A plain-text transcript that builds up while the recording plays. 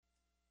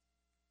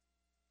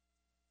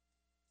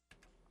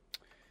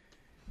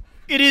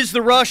It is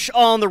The Rush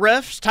on the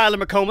Refs. Tyler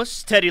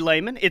McComas, Teddy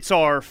Lehman. It's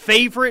our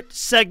favorite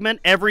segment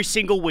every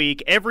single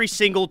week, every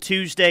single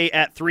Tuesday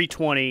at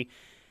 3:20.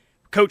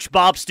 Coach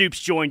Bob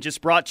Stoops joined,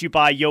 just brought to you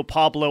by Yo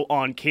Pablo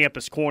on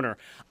Campus Corner.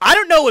 I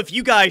don't know if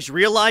you guys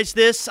realize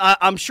this.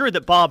 I'm sure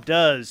that Bob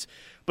does.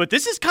 But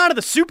this is kind of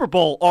the Super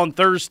Bowl on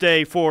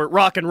Thursday for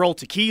rock and roll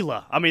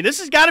tequila. I mean, this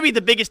has got to be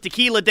the biggest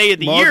tequila day of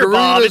the year,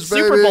 Bob. It's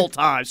baby. Super Bowl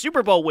time,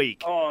 Super Bowl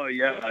week. Oh,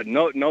 yeah,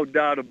 no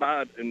doubt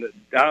about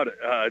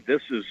it.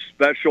 This is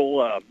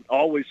special,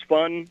 always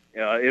fun.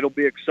 It'll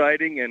be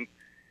exciting, and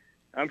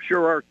I'm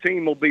sure our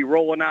team will be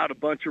rolling out a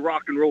bunch of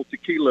rock and roll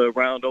tequila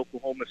around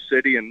Oklahoma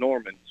City and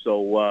Norman.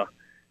 So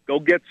go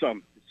get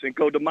some.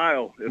 Cinco de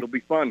Mayo. It'll be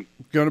fun.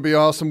 Going to be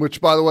awesome,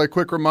 which, by the way,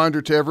 quick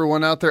reminder to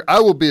everyone out there,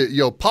 I will be at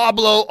Yo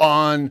Pablo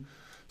on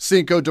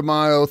Cinco de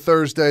Mayo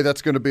Thursday.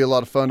 That's going to be a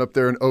lot of fun up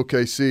there in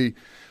OKC.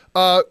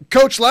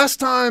 Coach, last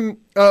time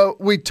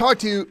we talked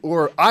to you,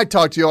 or I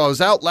talked to you, I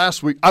was out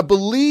last week. I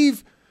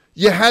believe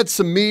you had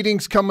some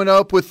meetings coming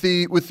up with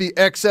the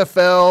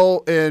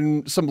XFL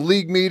and some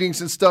league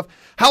meetings and stuff.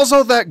 How's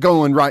all that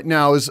going right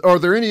now? Are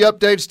there any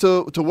updates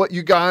to what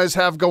you guys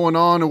have going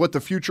on and what the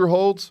future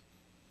holds?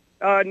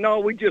 No,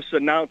 we just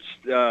announced,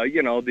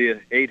 the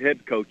 8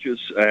 head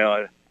coaches.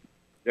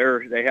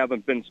 They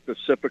haven't been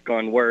specific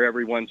on where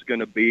everyone's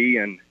going to be,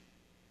 and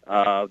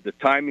the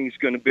timing's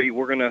going to be.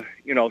 We're going to,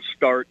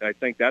 start. I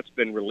think that's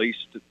been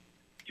released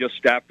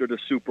just after the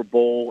Super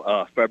Bowl,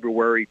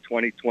 February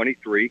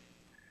 2023.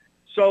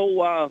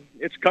 So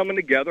it's coming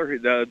together.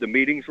 The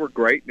meetings were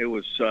great. It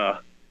was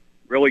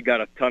really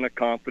got a ton of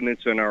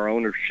confidence in our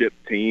ownership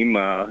team.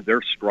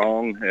 They're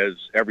strong, as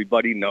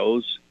everybody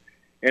knows.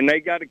 And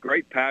they got a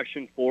great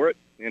passion for it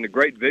and a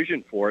great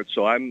vision for it.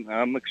 So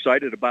I'm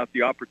excited about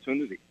the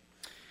opportunity.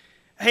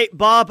 Hey,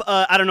 Bob,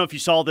 I don't know if you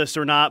saw this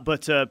or not,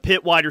 but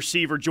Pitt wide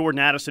receiver Jordan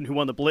Addison, who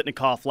won the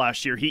Blitnikoff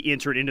last year, he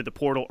entered into the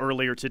portal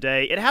earlier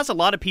today. It has a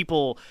lot of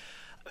people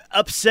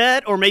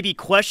upset or maybe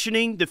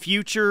questioning the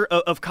future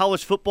of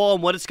college football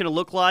and what it's going to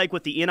look like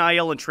with the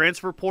NIL and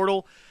transfer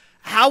portal.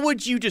 How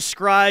would you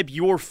describe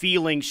your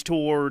feelings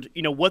toward,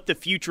 what the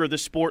future of the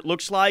sport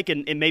looks like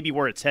and maybe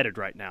where it's headed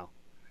right now?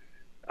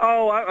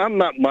 Oh, I'm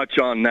not much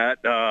on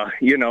that.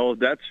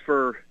 That's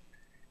for,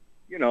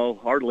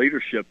 our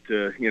leadership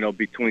to,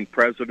 between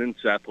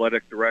presidents,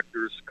 athletic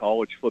directors,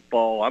 college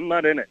football. I'm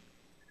not in it.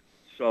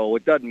 So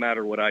it doesn't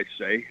matter what I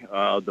say.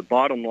 The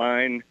bottom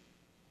line,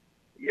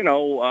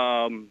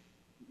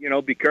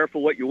 be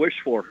careful what you wish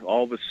for.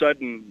 All of a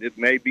sudden, it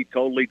may be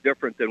totally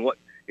different than what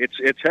it's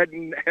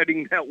heading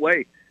that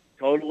way.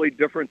 Totally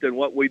different than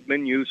what we've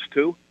been used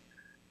to.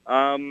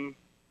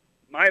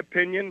 My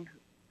opinion,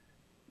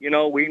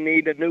 we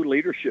need a new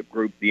leadership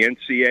group. The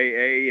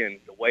NCAA and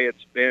the way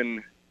it's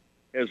been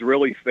has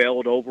really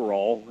failed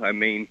overall. I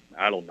mean,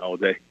 I don't know.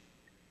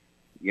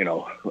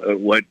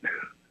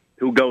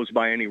 Who goes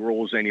by any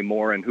rules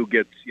anymore and who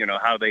gets,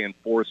 how they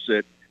enforce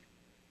it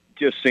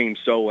just seems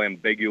so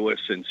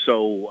ambiguous and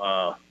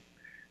so,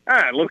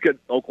 look at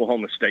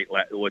Oklahoma State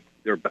with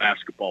their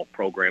basketball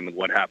program and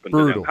what happened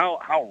to them.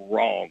 How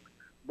wrong,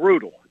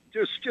 brutal,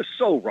 just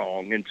so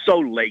wrong and so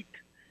late.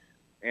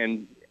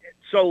 And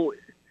so,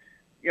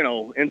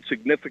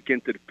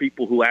 insignificant to the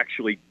people who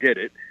actually did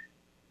it.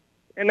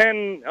 And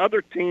then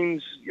other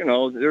teams,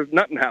 there's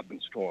nothing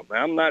happens to them.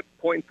 I'm not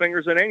pointing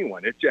fingers at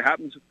anyone. It just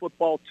happens in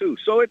football too.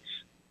 So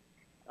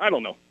I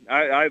don't know.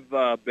 I've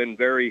been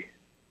very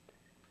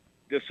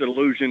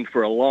disillusioned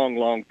for a long,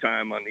 long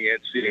time on the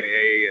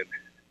NCAA and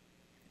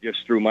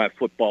just through my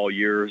football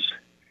years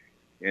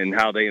and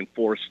how they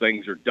enforce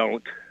things or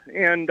don't.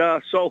 And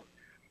so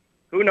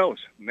who knows?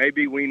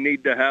 Maybe we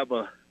need to have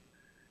a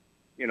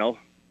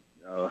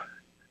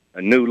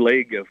new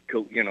league of,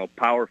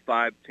 Power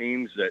 5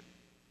 teams that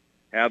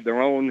have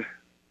their own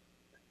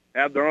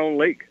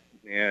league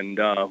and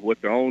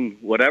with their own,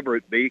 whatever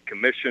it be,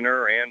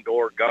 commissioner and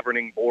or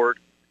governing board.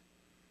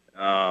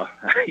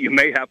 You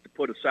may have to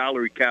put a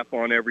salary cap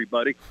on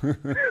everybody,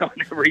 on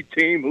every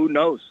team. Who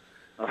knows?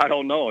 I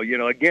don't know.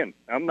 Again,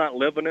 I'm not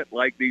living it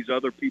like these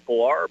other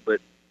people are,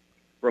 but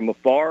from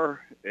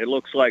afar, it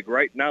looks like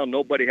right now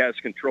nobody has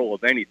control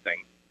of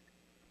anything.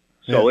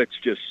 So It's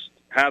just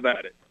have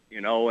at it.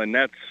 And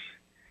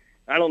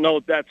I don't know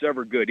if that's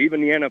ever good.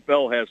 Even the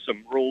NFL has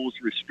some rules,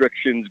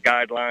 restrictions,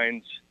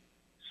 guidelines,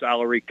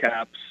 salary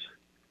caps,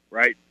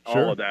 right?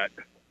 Sure. All of that.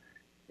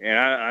 And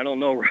I don't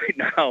know right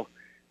now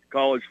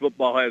college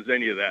football has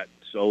any of that.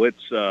 So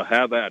it's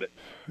have at it.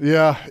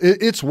 Yeah,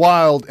 it's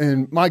wild.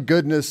 And my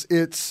goodness,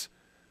 and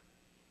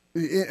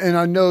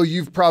I know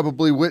you've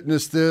probably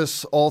witnessed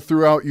this all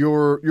throughout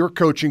your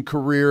coaching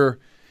career.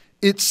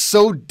 It's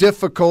so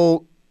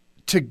difficult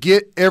to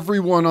get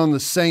everyone on the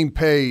same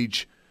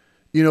page.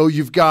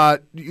 You've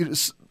got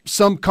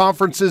some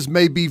conferences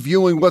may be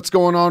viewing what's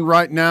going on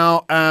right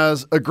now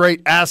as a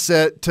great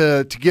asset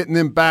to getting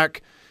them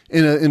back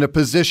in a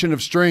position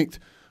of strength.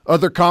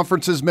 Other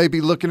conferences may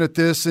be looking at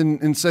this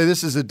and say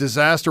this is a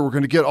disaster. We're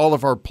going to get all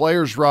of our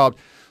players robbed.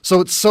 So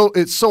it's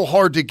so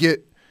hard to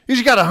get.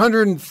 You got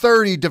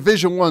 130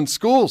 Division I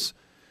schools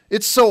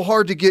it's so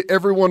hard to get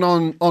everyone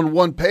on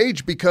one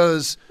page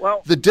because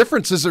the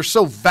differences are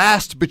so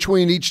vast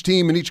between each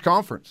team and each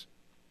conference.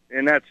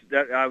 And that's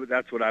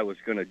what I was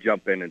going to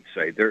jump in and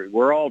say.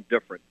 We're all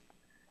different,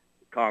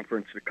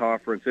 conference to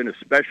conference, and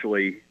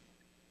especially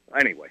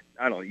anyway.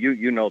 I don't know.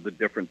 You know the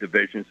different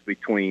divisions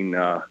between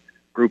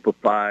Group of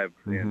Five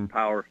and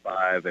Power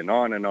Five, and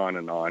on and on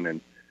and on. And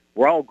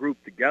we're all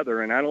grouped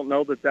together, and I don't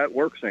know that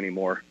works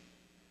anymore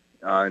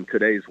in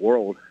today's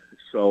world.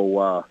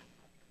 So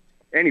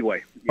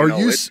anyway, are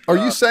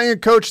you saying,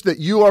 Coach, that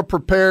you are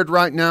prepared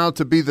right now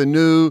to be the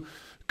new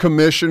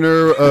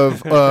commissioner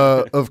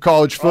of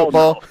college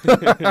football?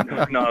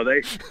 Oh, no,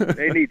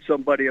 they need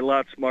somebody a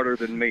lot smarter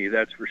than me,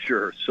 that's for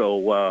sure.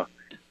 So,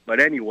 but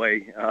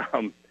anyway,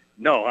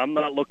 no, I'm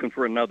not looking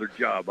for another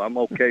job. I'm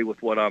okay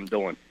with what I'm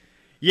doing.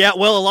 Yeah,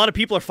 well, a lot of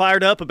people are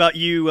fired up about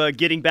you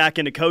getting back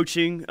into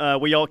coaching.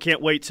 We all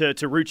can't wait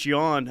to root you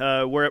on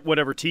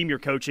whatever team you're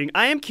coaching.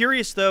 I am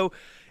curious, though,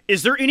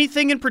 is there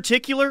anything in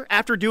particular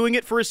after doing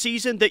it for a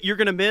season that you're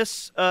going to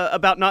miss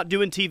about not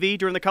doing TV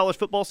during the college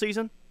football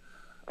season?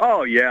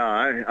 Oh,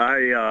 yeah,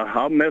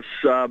 I'll miss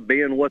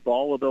being with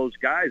all of those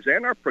guys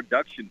and our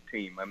production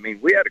team. I mean,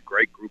 we had a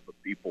great group of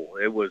people.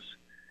 It was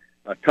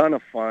a ton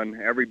of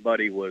fun.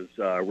 Everybody was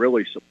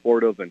really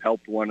supportive and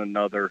helped one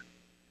another.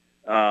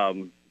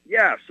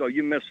 Yeah, so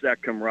you miss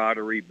that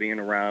camaraderie, being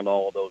around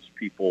all of those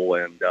people,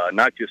 and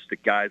not just the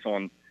guys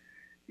on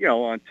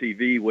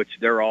TV, which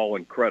they're all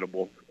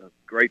incredible,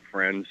 great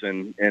friends,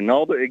 and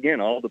all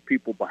the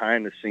people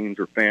behind the scenes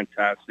are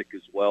fantastic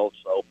as well.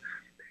 So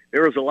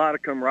there was a lot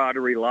of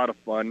camaraderie, a lot of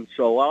fun.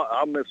 So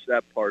I'll miss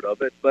that part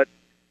of it, but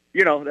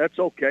that's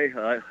okay.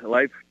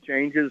 Life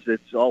changes;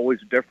 it's always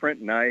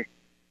different, and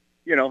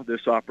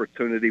this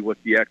opportunity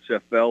with the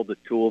XFL, the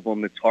two of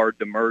them, it's hard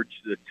to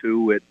merge the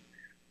two.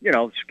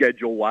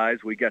 Schedule-wise,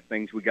 we got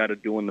things we got to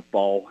do in the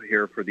fall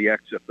here for the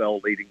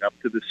XFL leading up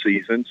to the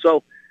season.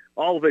 So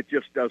all of it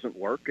just doesn't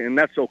work, and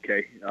that's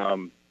okay.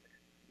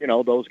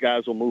 Those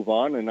guys will move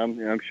on, and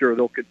I'm sure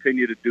they'll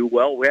continue to do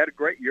well. We had a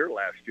great year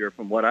last year,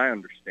 from what I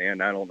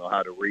understand. I don't know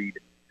how to read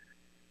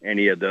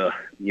any of the,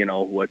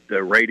 what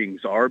the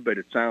ratings are, but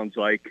it sounds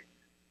like,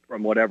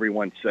 from what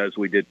everyone says,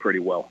 we did pretty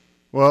well.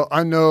 Well,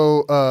 I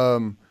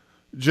know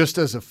just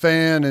as a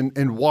fan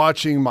and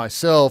watching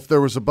myself, there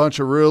was a bunch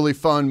of really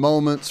fun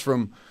moments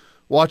from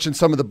watching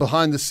some of the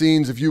behind the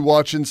scenes of you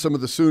watching some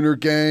of the Sooner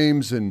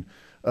games, and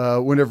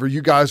whenever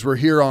you guys were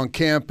here on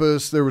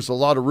campus, there was a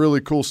lot of really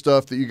cool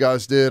stuff that you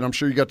guys did. I'm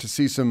sure you got to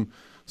see some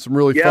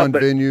really fun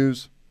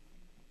venues.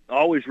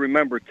 Always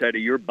remember, Teddy,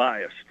 you're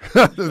biased.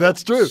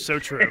 That's true. So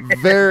true.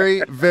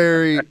 Very,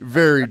 very,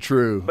 very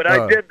true. But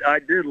I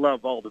did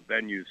love all the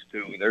venues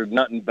too. There's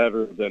nothing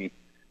better than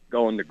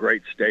going to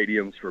great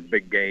stadiums for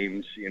big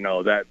games.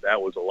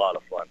 That was a lot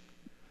of fun.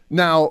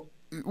 Now,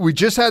 we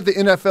just had the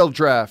NFL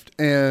draft,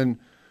 and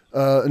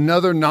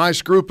another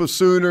nice group of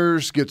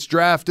Sooners gets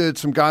drafted,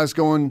 some guys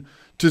going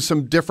to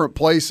some different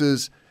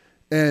places.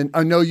 And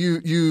I know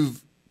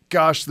you've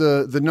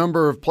the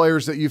number of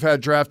players that you've had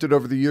drafted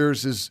over the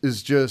years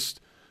is just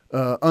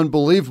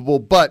unbelievable.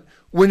 But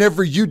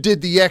whenever you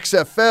did the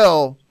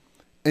XFL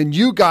and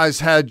you guys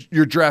had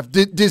your draft,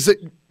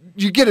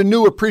 you get a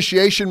new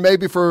appreciation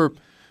maybe for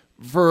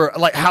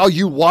like how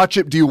you watch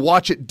it? Do you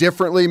watch it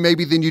differently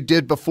maybe than you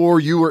did before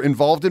you were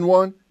involved in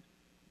one?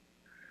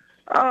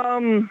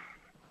 No,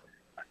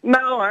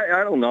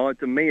 I don't know.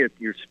 To me,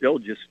 you're still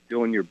just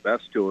doing your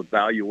best to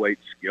evaluate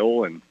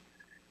skill and,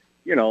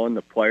 and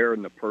the player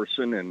and the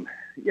person. And,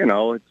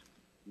 it's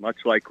much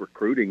like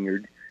recruiting.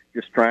 You're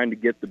just trying to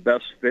get the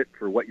best fit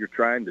for what you're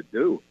trying to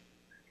do.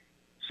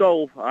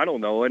 So I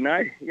don't know. And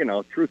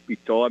truth be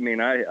told,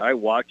 I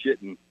watch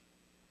it, and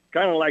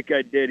kind of like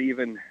I did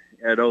even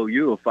at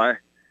OU, if I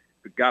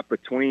got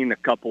between a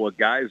couple of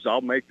guys,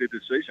 I'll make the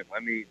decision.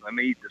 Let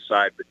me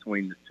decide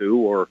between the two.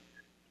 Or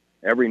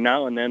every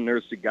now and then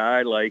there's a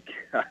guy like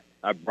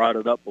I brought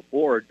it up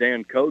before,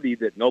 Dan Cody,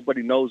 that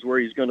nobody knows where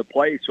he's going to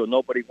play, so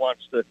nobody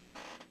wants to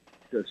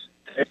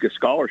take a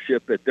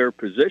scholarship at their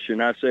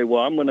position. I say,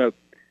 well,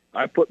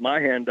 I put my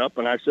hand up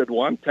and I said,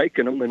 well, I'm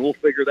taking him, and we'll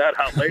figure that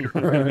out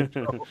later.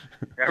 So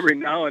every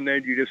now and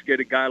then you just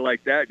get a guy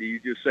like that. You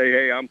just say,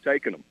 hey, I'm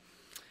taking him.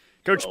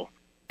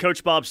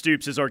 Coach Bob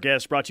Stoops is our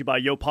guest, brought to you by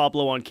Yo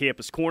Pablo on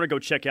Campus Corner. Go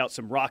check out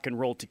some rock and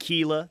roll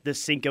tequila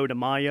this Cinco de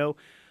Mayo.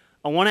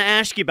 I want to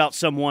ask you about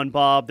someone,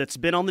 Bob, that's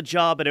been on the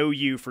job at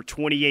OU for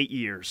 28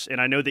 years,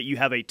 and I know that you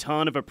have a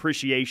ton of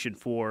appreciation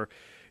for.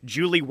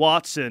 Julie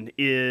Watson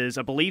is,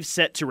 I believe,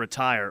 set to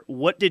retire.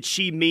 What did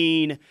she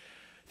mean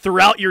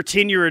throughout your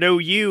tenure at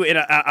OU? And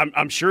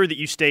I'm sure that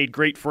you stayed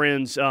great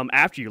friends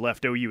after you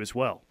left OU as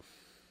well.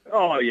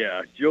 Oh,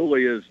 yeah.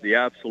 Julie is the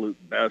absolute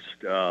best.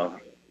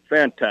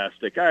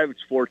 Fantastic. I was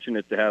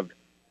fortunate to have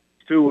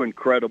two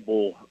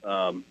incredible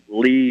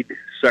lead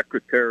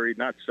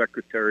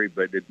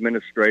but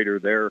administrator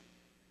there,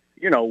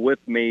 with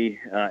me.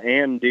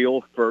 Ann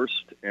Deal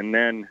first, and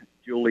then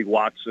Julie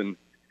Watson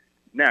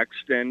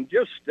next, and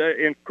just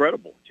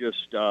incredible.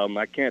 Just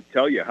I can't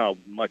tell you how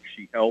much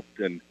she helped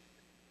and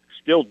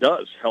still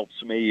does,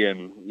 helps me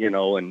in,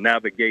 in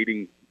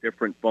navigating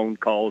different phone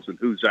calls and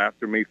who's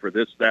after me for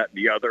this, that, and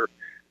the other.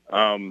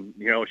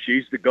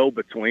 She's the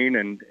go-between,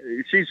 and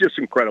she's just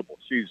incredible.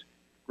 She's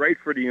great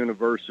for the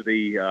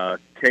university,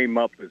 came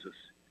up as a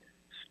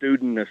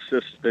student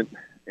assistant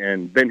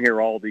and been here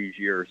all these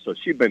years. So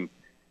she's been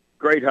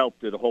great help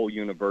to the whole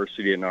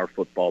university and our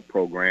football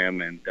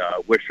program, and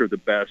wish her the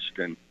best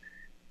and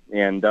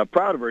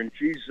proud of her. And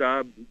she's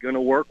going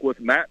to work with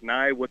Matt and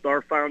I with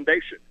our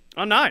foundation.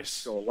 Oh, nice.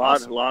 So a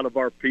lot of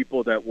our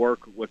people that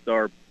work with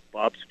our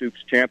Bob Stoops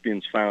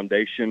Champions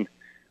Foundation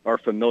are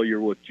familiar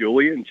with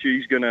Julie, and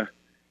she's going to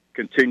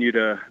continue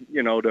to,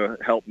 to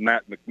help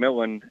Matt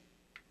McMillan.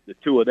 The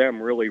two of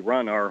them really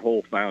run our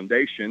whole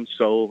foundation.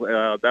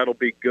 So that'll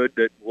be good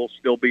that we'll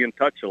still be in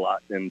touch a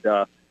lot. And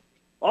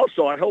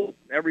also, I hope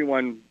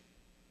everyone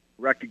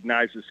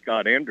recognizes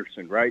Scott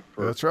Anderson, right?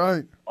 That's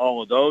right.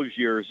 All of those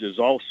years is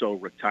also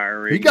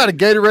retiring. He got a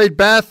Gatorade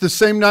bath the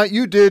same night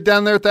you did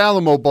down there at the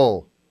Alamo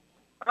Bowl.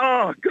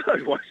 Oh,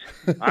 good.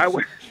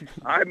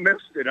 I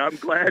missed it. I'm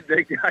glad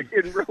I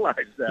didn't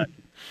realize that.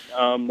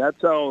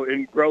 That's how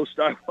engrossed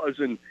I was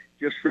in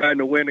just trying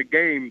to win a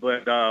game.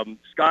 But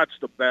Scott's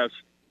the best.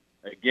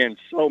 Again,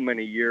 so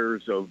many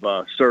years of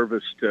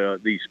service to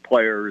these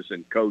players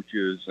and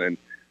coaches, and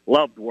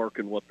loved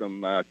working with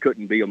them.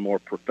 Couldn't be a more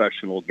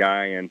professional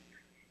guy, and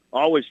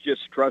always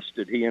just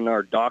trusted he and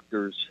our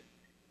doctors.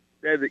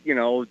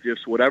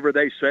 Just whatever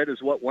they said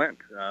is what went.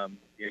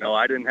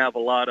 I didn't have a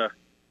lot of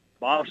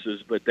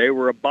bosses, but they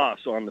were a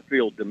boss on the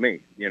field to me.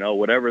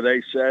 Whatever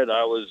they said,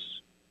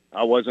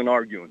 I wasn't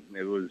arguing.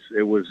 It was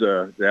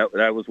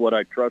that was what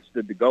I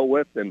trusted to go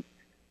with, and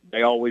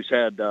they always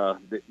had the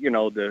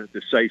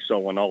say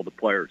so on all the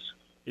players.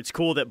 It's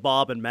cool that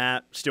Bob and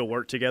Matt still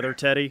work together,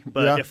 Teddy.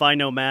 But if I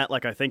know Matt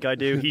like I think I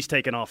do, he's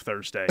taking off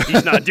Thursday.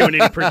 He's not doing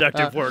any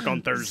productive work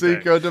on Thursday.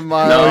 Cinco de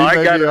Mayo,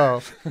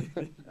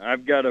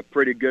 I've got a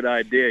pretty good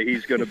idea.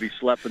 He's going to be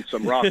schlepping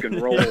some rock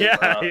and roll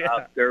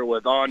out there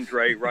with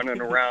Andre running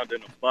around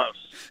in a bus,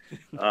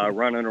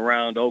 running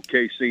around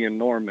OKC and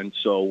Norman.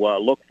 So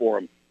look for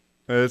him.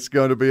 It's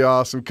going to be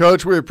awesome.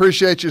 Coach, we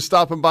appreciate you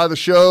stopping by the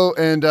show,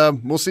 and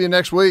we'll see you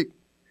next week.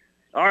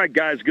 All right,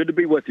 guys. Good to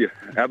be with you.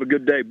 Have a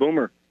good day.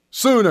 Boomer.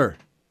 Sooner.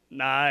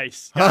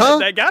 Nice.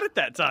 Got it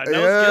that time.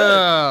 That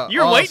was good. You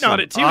were waiting on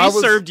it, too. He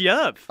served you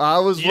up. I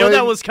was waiting. You know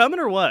that was coming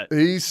or what?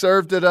 He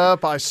served it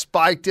up. I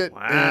spiked it.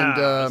 Wow, and,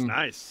 that's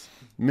nice.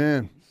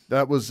 Man,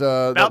 that was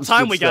about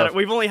time we got stuff. it.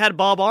 We've only had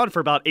Bob on for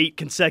about 8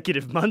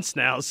 consecutive months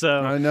now,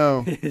 so I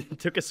know. It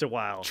took us a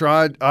while.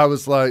 I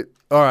was like,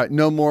 all right,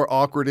 no more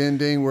awkward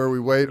ending where we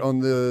wait on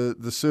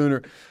the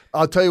Sooner.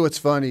 I'll tell you what's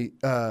funny.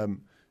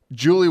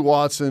 Julie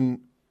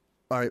Watson,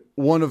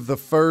 one of the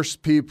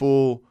first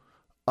people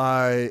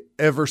I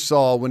ever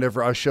saw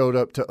whenever I showed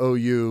up to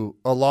OU,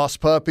 a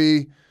lost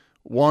puppy,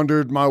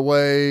 wandered my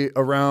way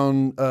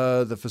around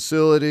the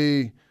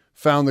facility,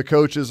 found the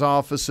coaches'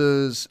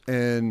 offices,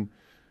 and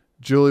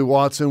Julie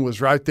Watson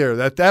was right there.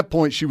 At that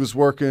point, she was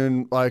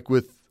working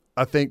with,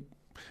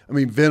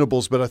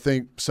 Venables, but I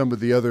think some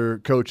of the other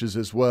coaches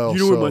as well.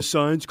 You know where my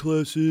science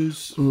class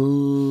is? Where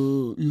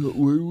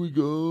do we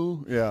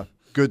go? Yeah,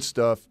 good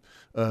stuff.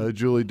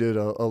 Julie did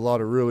a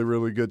lot of really,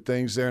 really good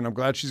things there, and I'm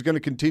glad she's going to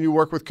continue to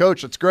work with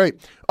Coach. That's great.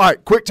 All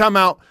right, quick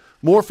timeout.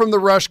 More from The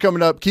Rush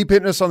coming up. Keep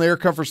hitting us on the Air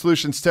Comfort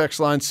Solutions text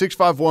line,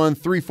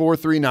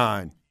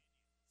 651-3439.